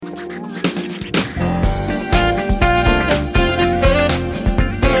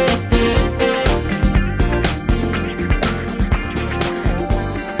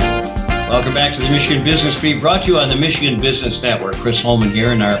back to the Michigan Business Beat, brought to you on the Michigan Business Network. Chris Holman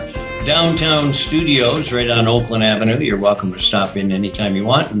here in our downtown studios right on Oakland Avenue. You're welcome to stop in anytime you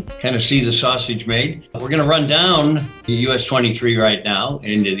want and kind of see the sausage made. We're going to run down the US 23 right now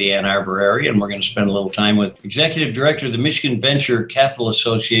into the Ann Arbor area, and we're going to spend a little time with Executive Director of the Michigan Venture Capital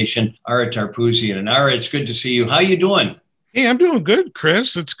Association, Ara Tarpouzian. And Ara, it's good to see you. How you doing? Hey, I'm doing good,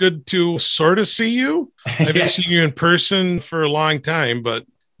 Chris. It's good to sort of see you. I haven't seen you in person for a long time, but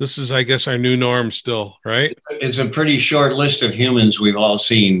this is, I guess, our new norm still, right? It's a pretty short list of humans we've all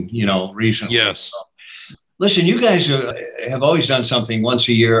seen, recently. Yes. Listen, you guys have always done something once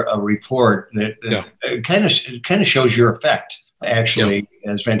a year, a report that kind of shows your effect, actually,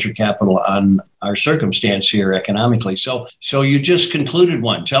 as venture capital on our circumstance here economically. So you just concluded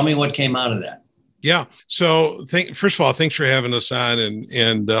one. Tell me what came out of that. Yeah. So first of all, thanks for having us on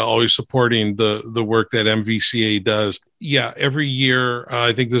and always supporting the work that MVCA does. Yeah. Every year,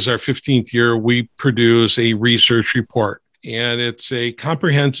 I think this is our 15th year, we produce a research report, and it's a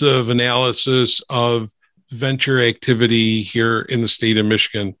comprehensive analysis of venture activity here in the state of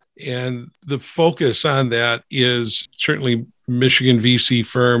Michigan. And the focus on that is certainly Michigan VC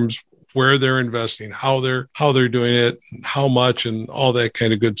firms, where they're investing, how they're doing it, how much, and all that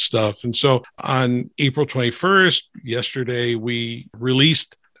kind of good stuff. And so on April 21st, yesterday, we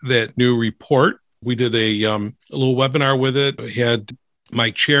released that new report. We did a little webinar with it. We had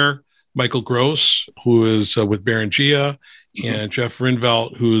my chair, Michael Gross, who is with Beringia, and Jeff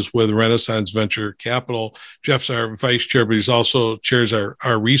Rinvelt, who's with Renaissance Venture Capital. Jeff's our vice chair, but he's also chairs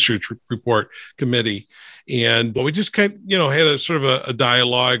our research report committee. And we just kind of, had a sort of a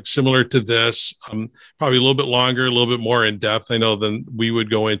dialogue similar to this, probably a little bit longer, a little bit more in depth, I know, than we would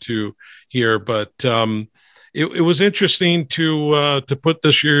go into here. But it was interesting to put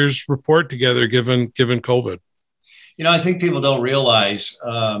this year's report together, given COVID. I think people don't realize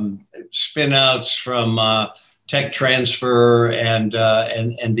spin outs from tech transfer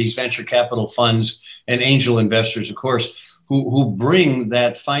and these venture capital funds and angel investors, of course, who bring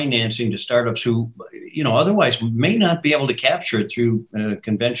that financing to startups who, otherwise may not be able to capture it through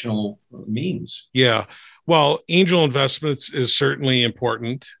conventional means. Yeah. Well, angel investments is certainly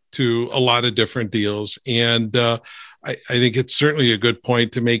important to a lot of different deals. And I think it's certainly a good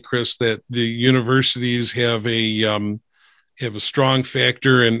point to make, Chris, that the universities have a strong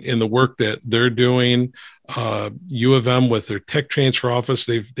factor in the work that they're doing. U of M with their tech transfer office,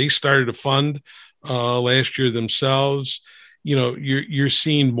 they started a fund last year themselves. You're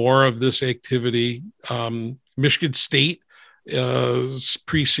seeing more of this activity. Michigan State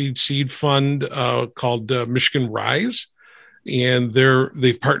pre-seed seed fund called Michigan Rise, and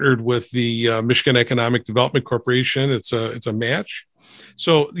they've partnered with the Michigan Economic Development Corporation. It's a match.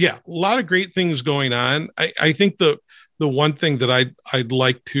 So a lot of great things going on. I think the one thing that I'd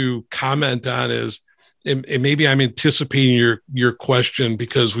like to comment on is, and maybe I'm anticipating your question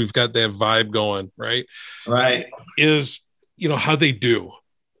because we've got that vibe going, right? Right. Is how they do,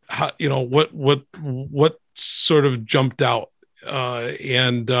 what sort of jumped out,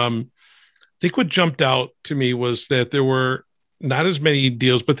 and I think what jumped out to me was that there were not as many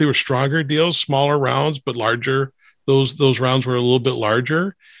deals, but they were stronger deals, smaller rounds, but larger. Those rounds were a little bit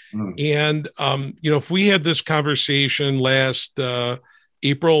larger. And if we had this conversation last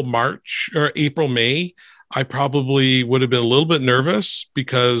April, May, I probably would have been a little bit nervous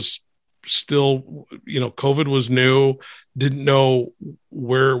because still, COVID was new, didn't know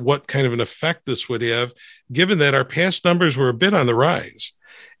what kind of an effect this would have, given that our past numbers were a bit on the rise.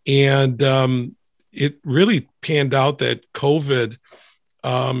 And it really panned out that COVID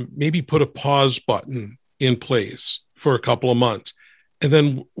maybe put a pause button in place for a couple of months. And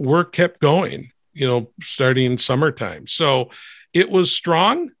then work kept going, starting summertime. So it was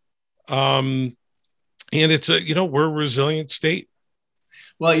strong. And it's we're a resilient state.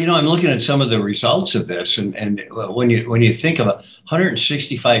 Well, I'm looking at some of the results of this, and when you think of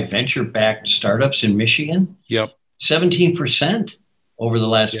 165 venture-backed startups in Michigan, 17% over the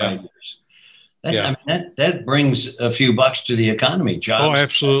last 5 years. That brings a few bucks to the economy. Jobs. Oh,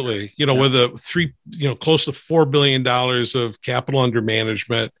 absolutely. With close to $4 billion of capital under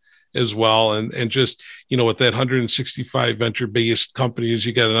management as well, and just with that 165 venture-based companies,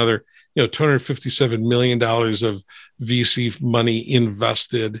 you got another $257 million of VC money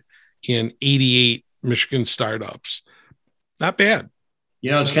invested in 88 Michigan startups. Not bad.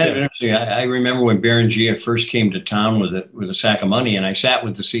 It's kind of interesting. I remember when Beringia first came to town with a sack of money, and I sat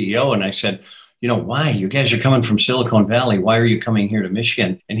with the CEO and I said, why? You guys are coming from Silicon Valley. Why are you coming here to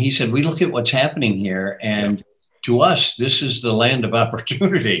Michigan? And he said, we look at what's happening here, and to us, this is the land of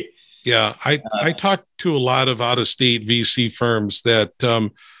opportunity. Yeah, I talked to a lot of out-of-state VC firms that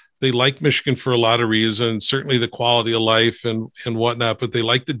They like Michigan for a lot of reasons, certainly the quality of life and whatnot, but they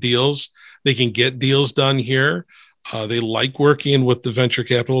like the deals. They can get deals done here. They like working with the venture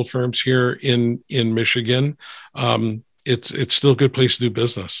capital firms here in Michigan. It's still a good place to do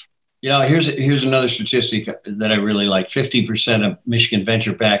business. Here's another statistic that I really like. 50% of Michigan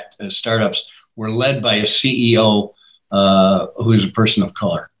venture-backed startups were led by a CEO who is a person of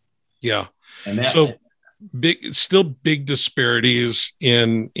color. Yeah. And so big disparities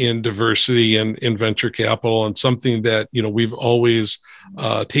in diversity and in venture capital, and something that, we've always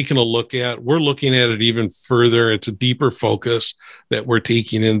taken a look at. We're looking at it even further. It's a deeper focus that we're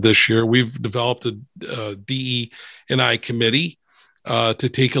taking in this year. We've developed a DE&I committee to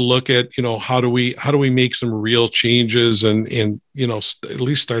take a look at, how do we make some real changes and at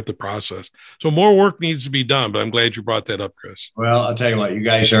least start the process. So more work needs to be done, but I'm glad you brought that up, Chris. Well, I'll tell you what, you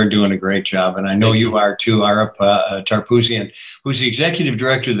guys are doing a great job. And I know you are too. Arup Tarpouzian, who's the executive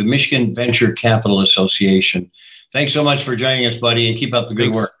director of the Michigan Venture Capital Association. Thanks so much for joining us, buddy, and keep up the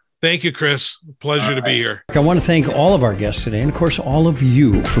good work. Thank you, Chris. Pleasure to be here. I want to thank all of our guests today, and of course, all of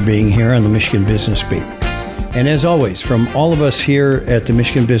you for being here on the Michigan Business Beat. And as always, from all of us here at the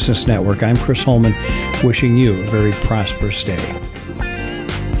Michigan Business Network, I'm Chris Holman, wishing you a very prosperous day.